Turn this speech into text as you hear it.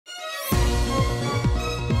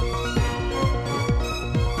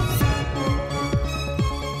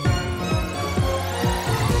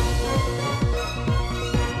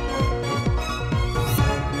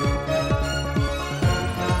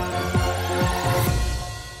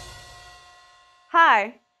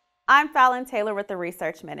Hi, I'm Fallon Taylor with the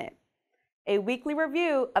Research Minute, a weekly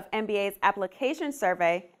review of MBA's application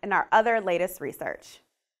survey and our other latest research.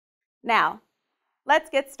 Now, let's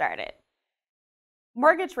get started.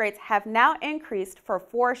 Mortgage rates have now increased for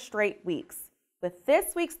 4 straight weeks, with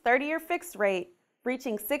this week's 30-year fixed rate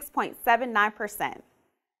reaching 6.79%.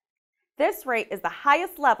 This rate is the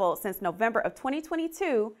highest level since November of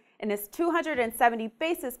 2022 and is 270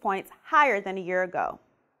 basis points higher than a year ago.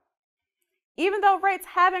 Even though rates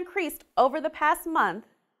have increased over the past month,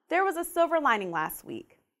 there was a silver lining last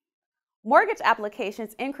week. Mortgage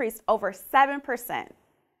applications increased over 7%.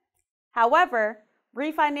 However,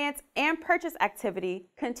 refinance and purchase activity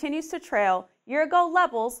continues to trail year-ago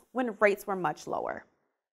levels when rates were much lower.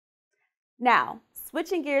 Now,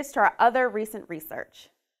 switching gears to our other recent research.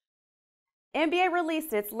 MBA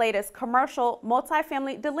released its latest commercial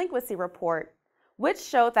multifamily delinquency report, which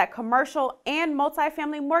showed that commercial and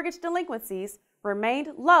multifamily mortgage delinquencies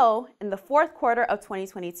remained low in the fourth quarter of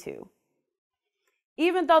 2022.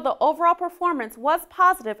 Even though the overall performance was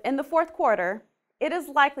positive in the fourth quarter, it is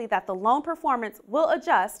likely that the loan performance will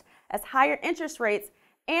adjust as higher interest rates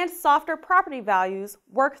and softer property values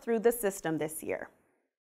work through the system this year.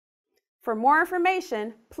 For more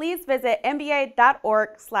information, please visit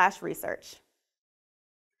mba.org/research.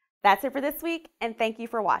 That's it for this week, and thank you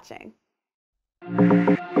for watching.